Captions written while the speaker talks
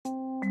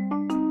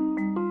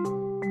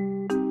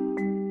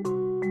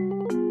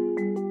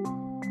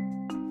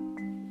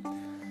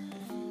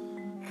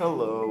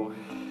Hello,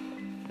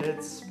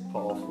 it's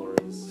Paul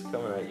Flores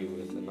coming at you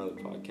with another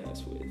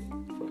podcast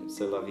from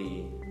C'est La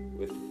Vie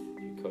with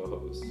your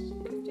co-host.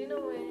 Christina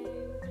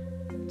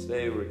Wayne.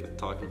 Today we're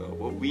talking about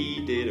what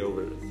we did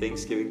over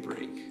Thanksgiving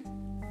break.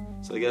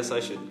 So I guess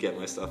I should get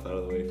my stuff out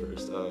of the way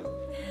first.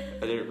 I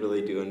didn't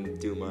really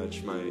do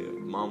much. My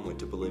mom went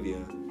to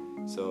Bolivia,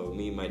 so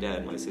me, my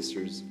dad, my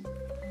sisters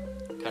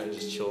kind of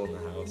just chill in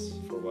the house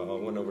for a while. I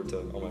went over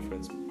to all my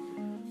friends,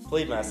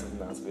 played massive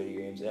amounts of video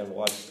games, and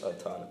watched a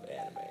ton of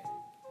anime.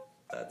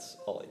 That's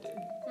all I did.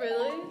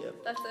 Really? Yep.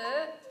 That's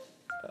it?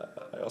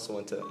 I also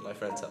went to my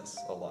friend's house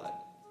a lot.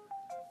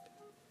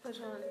 Which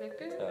one?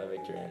 Victor?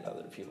 Victor and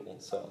other people.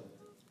 So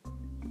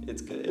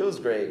it's good. It was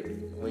great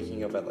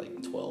waking up at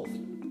like 12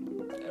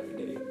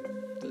 every day,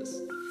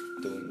 just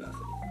doing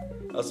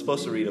nothing. I was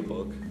supposed to read a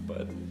book,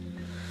 but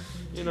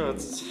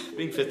it's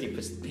being 50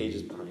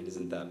 pages behind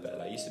isn't that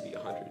bad. I used to be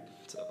 100,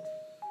 so.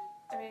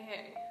 I mean,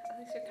 hey, at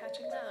least you're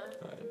catching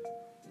up.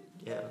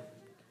 Yeah.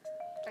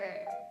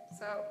 Okay,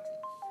 so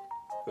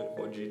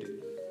What'd you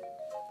do?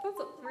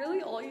 that's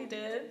really all you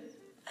did?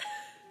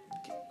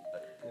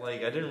 I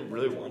didn't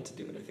really want to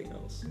do anything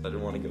else. I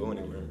didn't want to go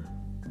anywhere.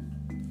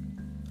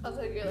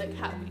 Also, you're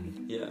happy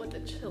Yeah. with the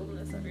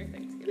chillness of your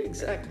Thanksgiving.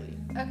 Exactly.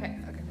 Okay.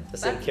 I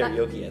sang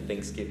karaoke at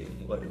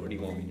Thanksgiving. What do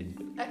you want me to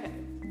do? Okay,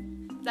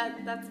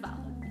 that's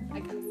valid, I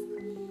guess.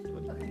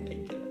 I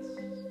guess.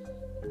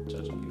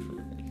 Judging me for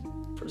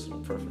my personal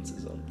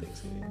preferences on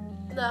Thanksgiving.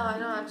 No, I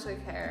don't actually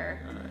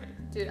care. Alright.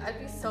 Dude, I'd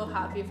be so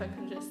happy if I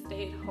could just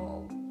stay at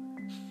home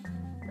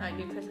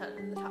 90%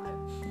 of the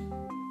time.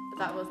 But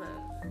that wasn't.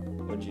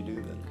 What'd you do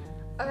then?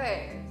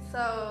 Okay,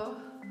 so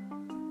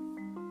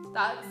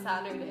that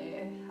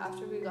Saturday,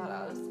 after we got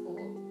out of school,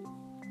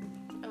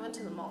 I went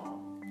to the mall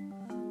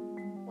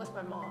with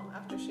my mom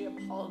after she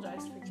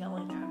apologized for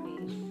yelling at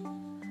me.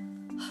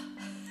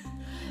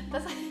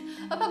 That's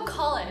about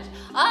college.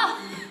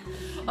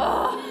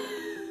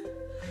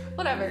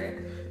 Whatever.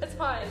 It's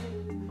fine.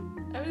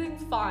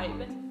 Everything's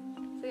fine.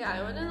 So yeah,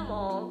 I went to the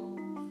mall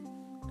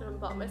and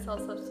bought myself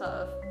some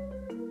stuff.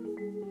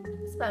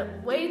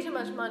 Spent way too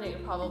much money,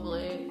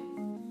 probably.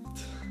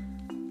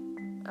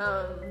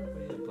 Black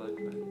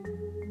Friday.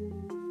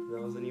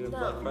 That wasn't even No.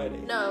 Black Friday.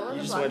 No, it wasn't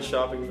You just Black went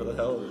shopping for the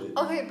hell of it.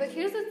 Okay, but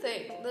here's the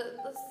thing.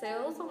 The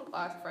sales on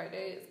Black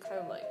Friday is kind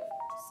of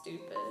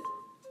stupid.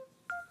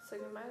 So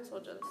you might as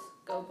well just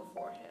go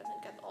beforehand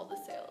and get all the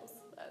sales.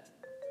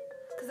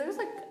 Because there's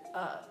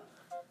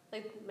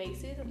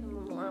Macy's at the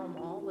Memorial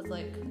Mall was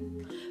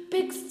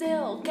big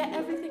sale, get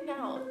everything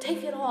out,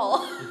 take it all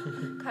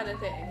kind of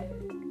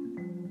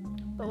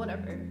thing. But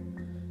whatever.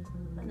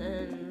 And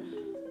then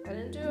I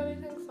didn't do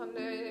anything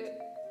Sunday.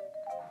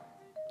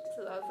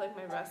 So that was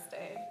my rest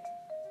day.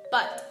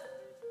 But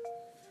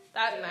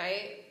that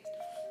night,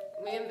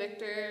 me and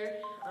Victor,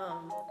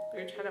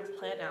 we were trying to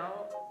plan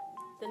out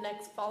the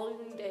next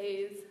following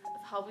days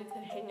of how we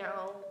could hang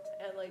out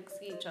and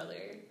see each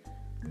other.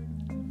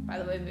 By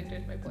the way,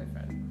 Victor's my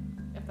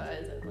boyfriend, if that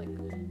isn't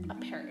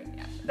apparent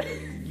yet.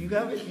 You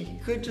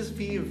could just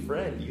be a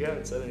friend. You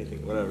haven't said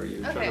anything. Whatever.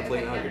 You're trying to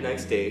plan out your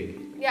next date.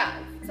 Yeah,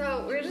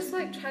 so we were just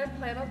trying to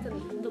plan out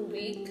the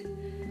week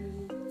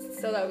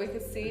so that we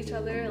could see each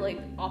other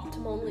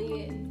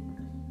optimally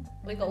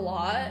a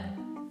lot,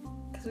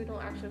 because we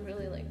don't actually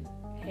really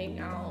hang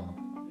out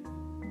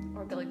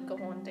or go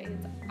on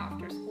dates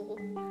after school.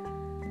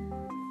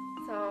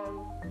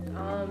 So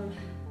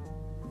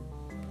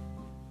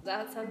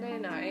that Sunday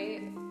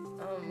night,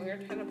 we were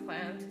trying to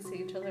plan to see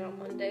each other on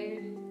Monday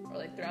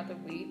or throughout the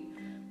week,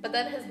 but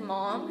then his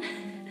mom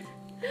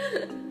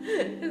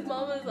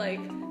was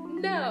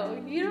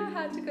no, you don't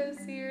have to go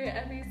see her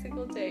every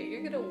single day.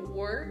 You're gonna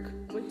work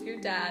with your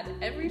dad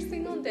every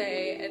single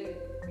day,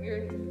 and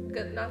you're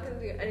not gonna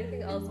do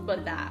anything else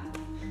but that.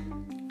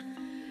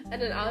 And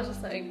then I was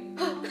just so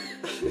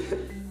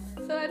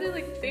I had to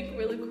think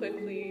really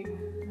quickly,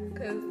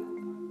 because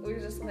we were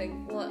just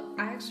well,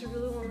 I actually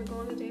really want to go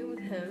on a date with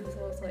him. So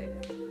I was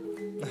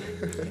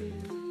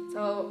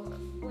so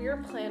we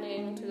were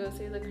planning to go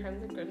see the Creme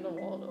de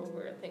Grindelwald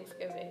over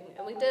Thanksgiving,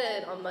 and we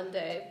did on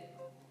Monday.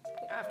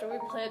 After we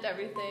planned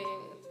everything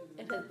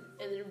in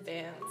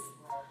advance,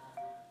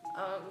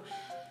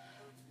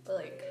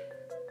 but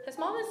his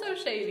mom is so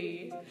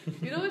shady.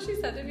 You know what she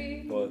said to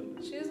me?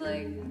 What? She was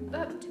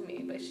not to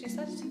me, but she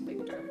said to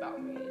Victor about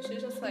me. She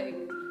was just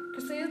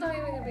Christina's not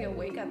even gonna be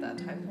awake at that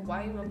time, so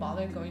why even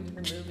bother going to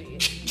the movie?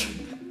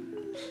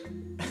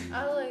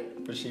 I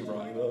was Was she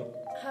wrong though?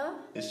 huh?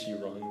 Is she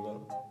wrong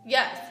though?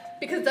 Yes,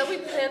 because then we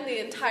planned the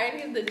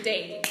entirety of the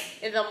day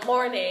in the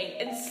morning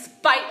in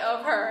spite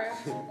of her.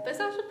 But it's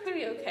actually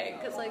pretty okay,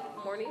 because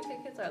morning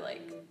tickets are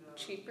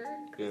cheaper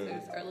because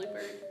there's early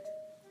bird.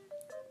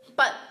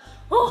 But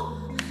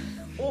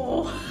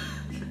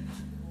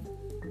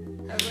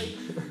I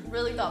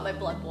really got my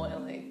blood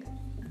boiling.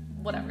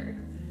 Whatever.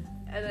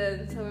 And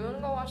then so we want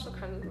to go watch the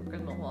Creme de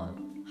Grindelwald.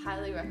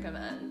 Highly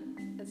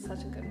recommend. It's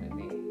such a good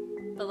movie.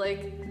 But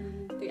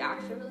the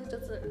action really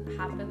doesn't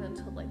happen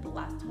until the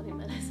last 20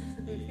 minutes of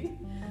the movie.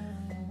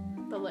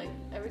 But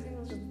everything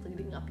was just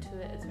leading up to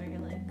it. It's very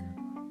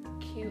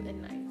cute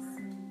and nice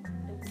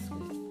and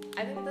sweet.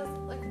 I think this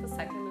like the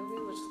second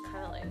movie, which is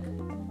kind of like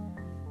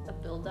a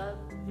build up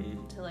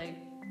to like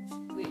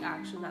the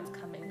action that's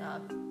coming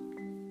up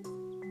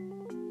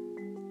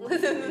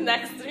within the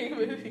next 3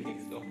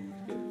 movies. No.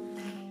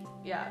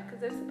 Yeah, because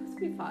there's supposed to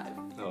be 5.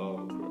 Oh,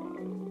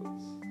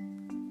 gross.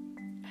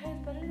 Hey,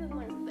 it's better than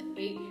like the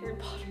 8 Harry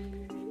Potter movies.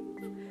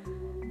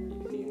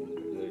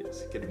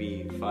 It's gonna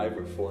be 5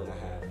 or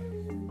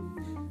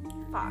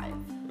 4.5. 5.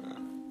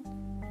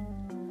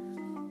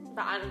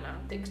 But I don't know,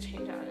 things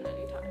change out at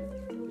any time.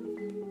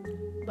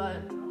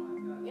 But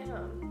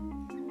yeah,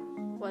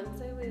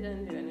 Wednesday we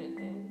didn't do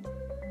anything.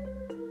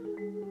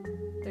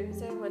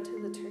 Thursday I went to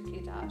the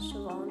Turkey Dash to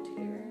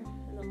volunteer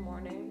in the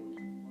morning,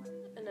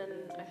 and then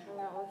I hung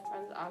out with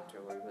friends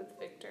afterward with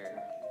Victor.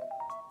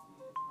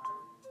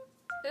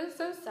 It was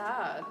so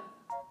sad.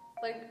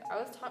 Like it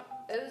was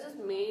just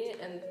me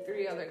and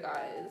 3 other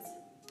guys.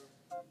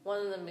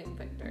 One of them being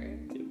Victor.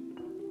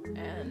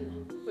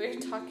 And we were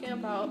talking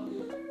about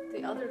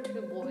the other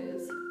 2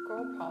 boys'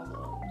 girl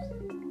problems.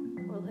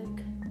 Or like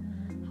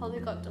how they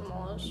got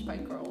demolished by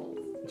girls.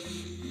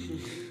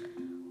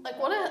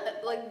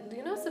 Like do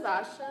you know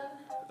Sebastian?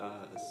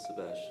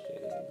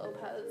 Sebastian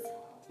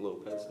Lopez.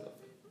 No.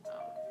 Oh.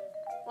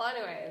 Well,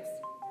 anyways,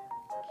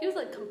 he was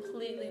like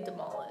completely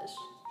demolished.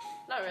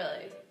 Not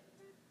really.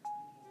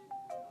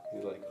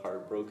 He's like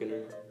heartbroken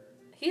her.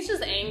 He's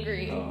just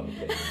angry. Oh,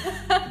 okay.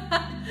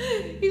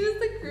 He's just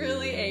like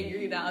really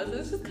angry now. So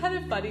it's just kind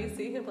of funny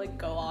seeing him like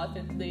go off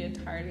in the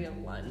entirety of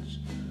lunch.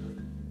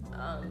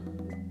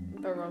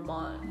 But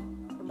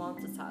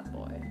Ramon's a sad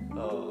boy.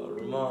 Oh,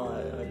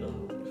 Ramon, I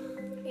know.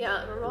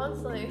 Yeah,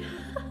 Ramon's like,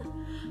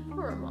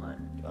 poor Ramon.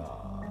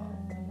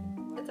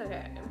 It's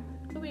okay.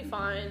 He'll be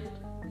fine.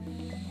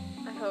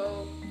 I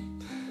hope.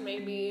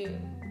 Maybe.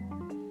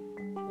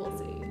 We'll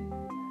see.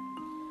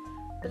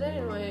 But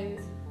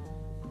anyways,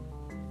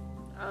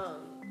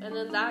 and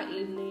then that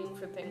evening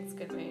for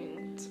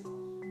Thanksgiving,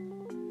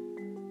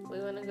 we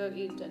went to go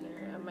eat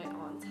dinner at my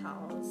aunt's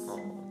house.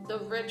 Oh. The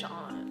rich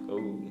aunt. Oh.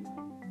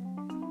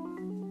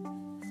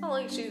 It's not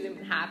like she's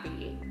even happy. I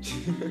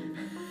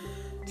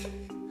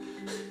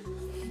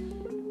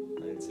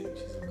didn't think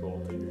she's a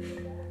gold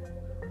digger.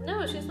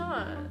 No, she's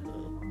not.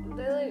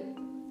 They're like,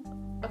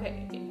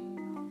 okay,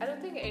 I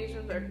don't think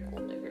Asians are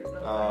gold diggers.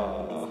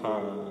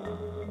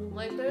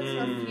 Like, there's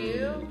a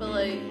few, but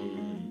like,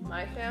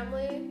 my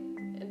family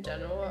in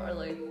general are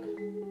like,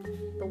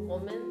 the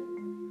women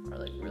are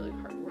like really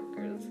hard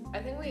workers. I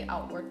think we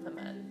outwork the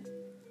men.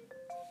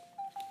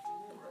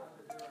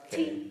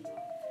 Okay.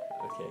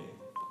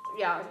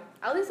 Yeah,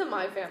 at least in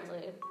my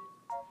family.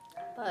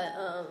 But,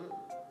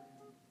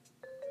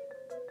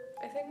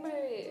 I think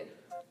my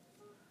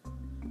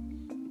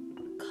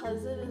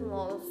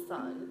cousin-in-law's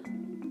son,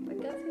 I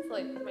guess he's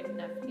like my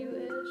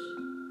nephew-ish.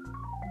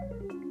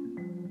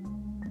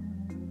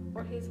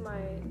 Or he's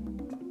my,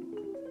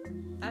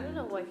 I don't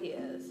know what he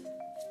is.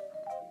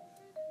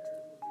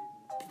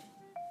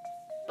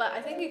 But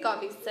I think he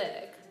got me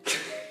sick.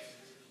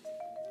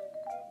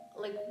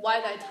 Like,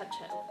 why'd I touch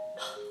him?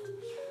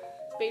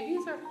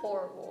 Babies are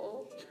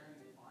horrible.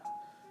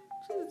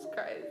 Jesus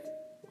Christ.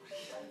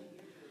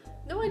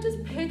 No, I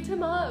just picked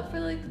him up for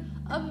like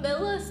a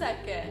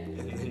millisecond.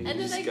 And then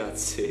you just got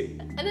sick.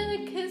 And then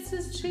I kissed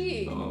his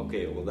cheek. Oh,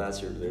 okay. Well,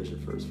 there's your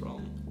first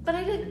problem. But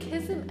I didn't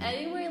kiss him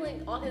anyway,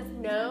 like on his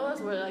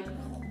nose, or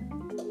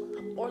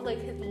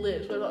like his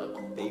lips.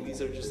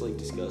 Babies are just like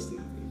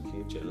disgusting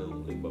in general.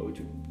 Like, why would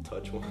you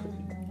touch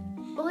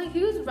one? But like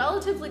he was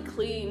relatively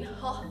clean.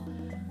 Oh,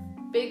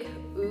 big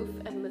oof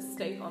and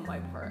mistake on my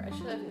part. I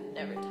should have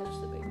never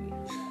touched the baby.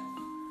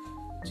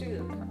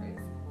 Jesus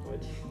Christ.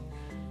 What?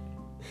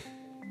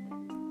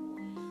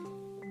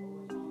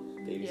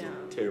 Babies Yeah.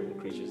 are terrible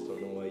creatures.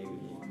 Don't know why you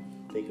would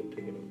think of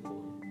picking up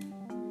one.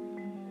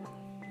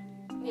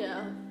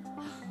 Yeah.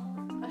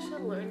 I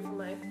should learn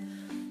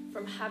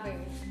from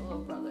having a little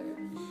brother.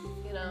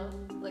 You know?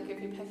 Like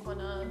if you pick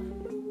one up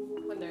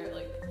when they're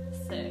like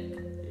sick,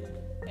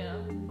 you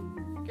know?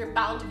 You're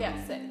bound to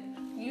get sick.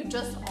 You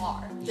just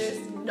are.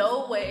 There's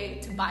no way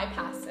to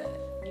bypass it.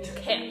 You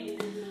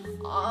can't.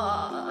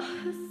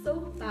 It's so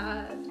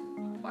bad.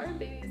 Why are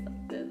babies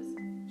like this?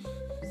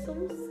 So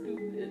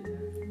stupid.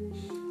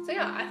 So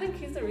yeah, I think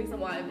he's the reason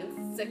why I've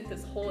been sick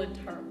this whole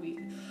entire week.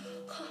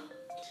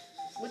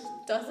 Which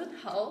doesn't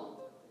help.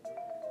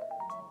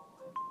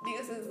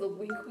 Because it's the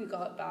week we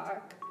got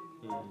back.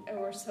 And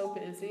we're so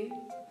busy.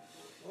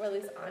 Or at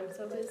least I'm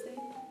so busy.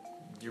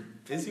 You're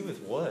busy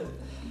with what?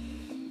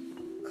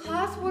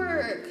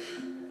 Classwork.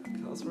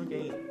 Classwork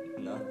ain't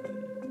nothing.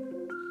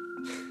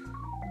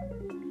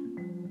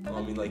 Well,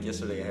 I mean, like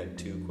yesterday I had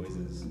 2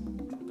 quizzes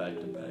back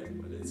to back,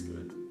 but it's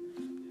good.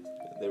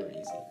 They were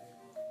easy.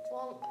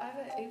 Well, I have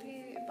an AP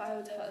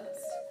bio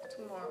test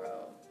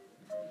tomorrow.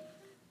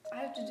 I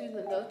have to do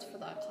the notes for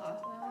that class,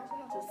 and I also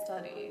have to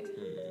study.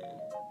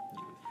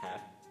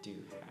 You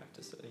have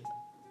to study?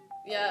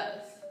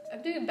 Yes.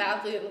 I'm doing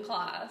badly in the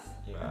class.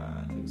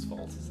 Whose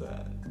fault is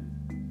that?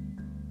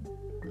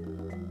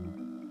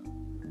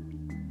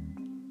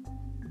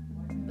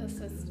 The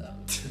system.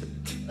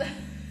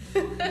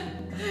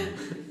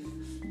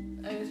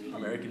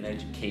 American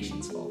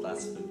education's fault.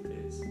 That's what it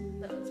is.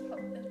 No, it's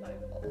probably my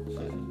fault, but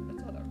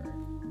it's whatever.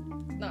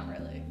 Not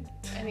really.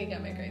 I need to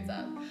get my grades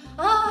up.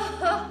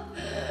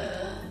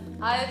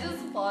 I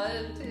just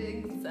wanted to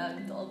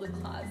exempt all the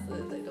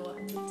classes I don't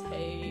have to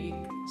take.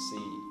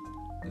 See,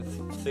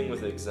 the thing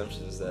with the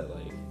exemption is that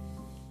like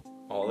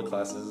all the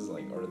classes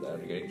like are that are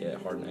gonna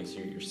get hard next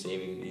year. You're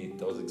saving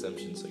those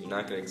exemptions, so you're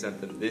not gonna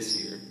exempt them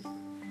this year.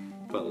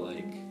 But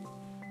like,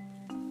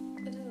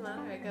 it doesn't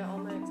matter. I get all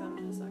my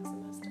exemptions next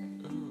semester.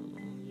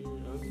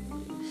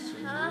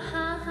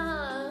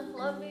 oh,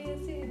 Love me a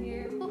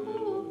senior.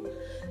 Woo-hoo.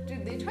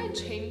 Dude, they tried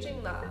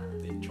changing that.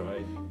 they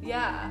tried.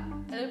 Yeah,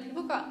 and then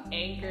people got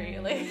angry.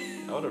 Like,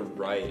 I would have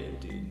rioted,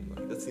 dude.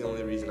 Like that's the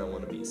only reason I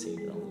want to be a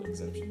senior. All the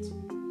exemptions.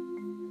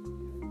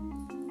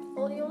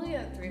 well, you only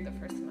get 3 the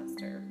first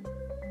semester,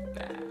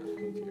 Nah,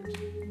 who cares?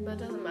 but it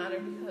doesn't matter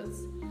because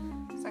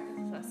second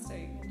semester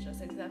you can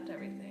just exempt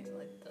everything.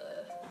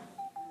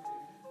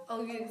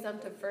 Like you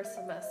exempted first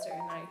semester,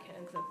 now you can't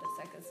exempt the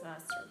second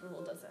semester.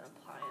 Rule doesn't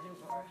apply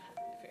anymore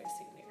if you're a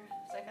senior.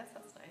 So I guess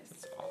that's nice.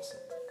 That's awesome.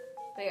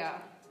 But yeah,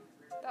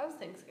 that was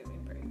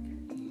Thanksgiving break.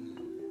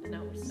 And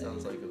now we're sick.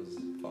 Sounds like it was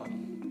fun.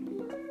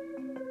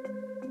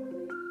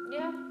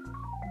 Yeah.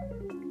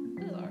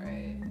 It was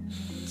alright.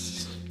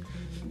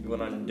 You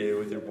went on a date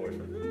with your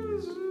boyfriend.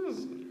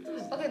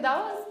 Okay, that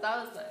was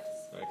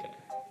nice. Okay.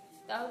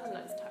 That was a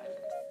nice time.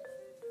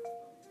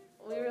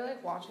 We were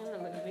like watching the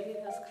movie.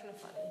 It was kind of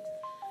funny.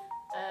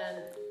 And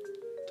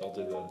Don't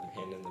do the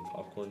hand in the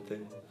popcorn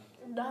thing.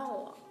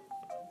 no,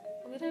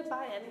 we didn't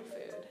buy any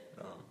food.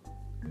 Oh,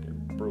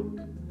 you're broke.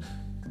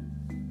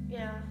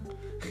 Yeah.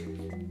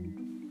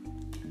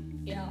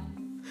 Yeah.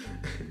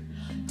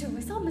 Dude,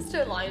 we saw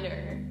Mr.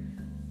 Liner.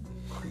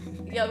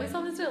 Yeah, we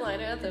saw Mr.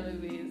 Liner at the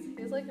movies.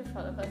 He was like in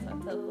front of us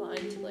at the line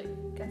to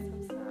like get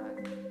some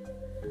snack.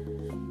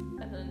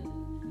 And then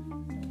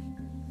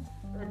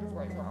we're just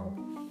like, wow,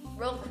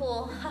 real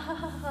cool.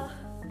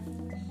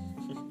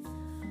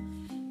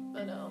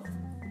 But no,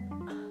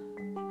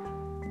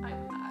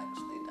 I'm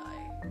actually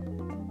dying.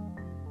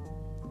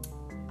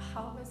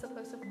 How am I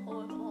supposed to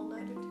pull an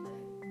all-nighter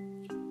today?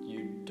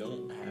 You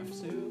don't have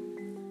to.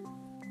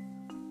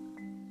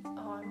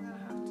 Oh, I'm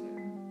gonna have to.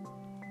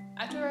 I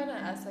have to write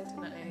an essay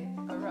tonight,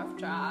 a rough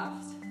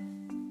draft.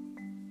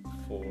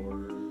 For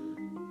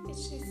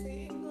HTC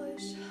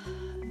English.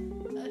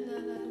 And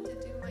then I have to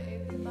do my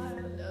AP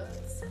Bio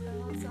notes. I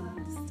also have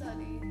to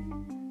study.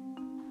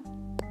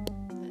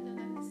 And then I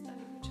have to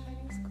study for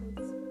Chinese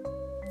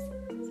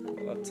schools.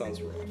 well, that sounds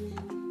rough.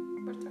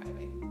 We're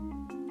thriving.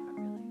 Not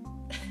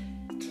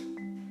really.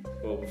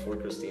 Well, before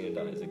Christina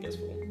dies, I guess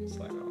we'll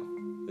sign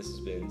off. This has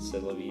been C'est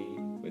La Vie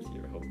with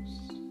your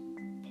hosts,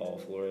 Paul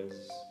Flores.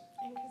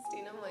 And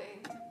Christina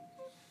Wang.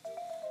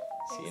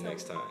 See you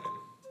next time.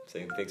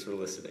 Saying thanks for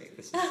listening.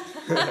 This is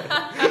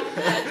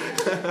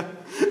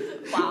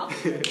Wow.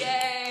 Yay.